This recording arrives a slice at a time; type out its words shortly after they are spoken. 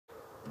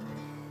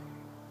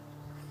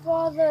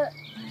Father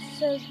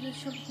says there's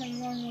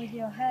something wrong with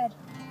your head.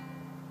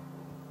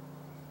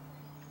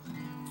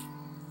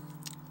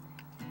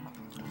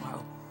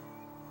 Well,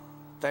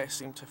 they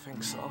seem to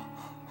think so.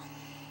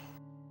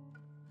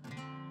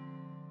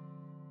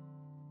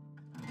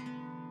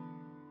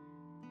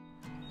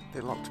 They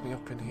locked me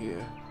up in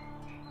here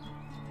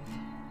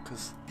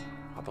because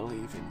I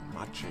believe in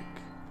magic.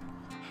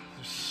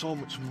 There's so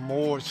much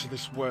more to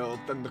this world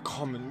than the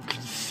common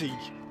can see,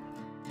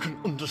 can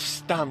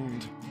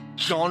understand.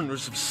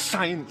 Genres of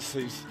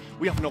sciences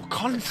we have no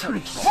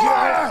concept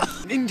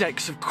of. An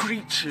index of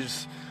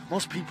creatures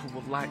most people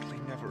will likely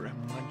never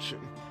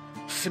imagine.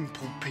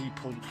 Simple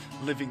people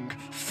living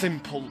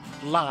simple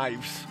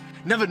lives,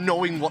 never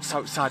knowing what's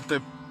outside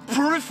their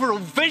peripheral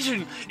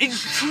vision.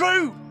 It's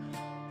true!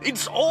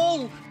 It's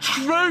all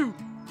true!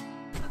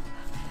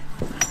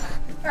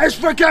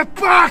 Ezra, get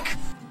back!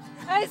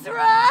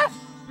 Ezra!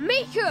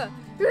 Mika,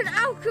 you're an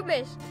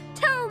alchemist.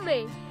 Tell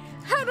me,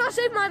 how do I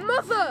save my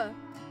mother?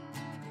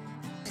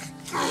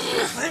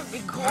 Let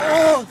me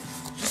go!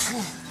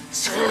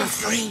 Set her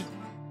free!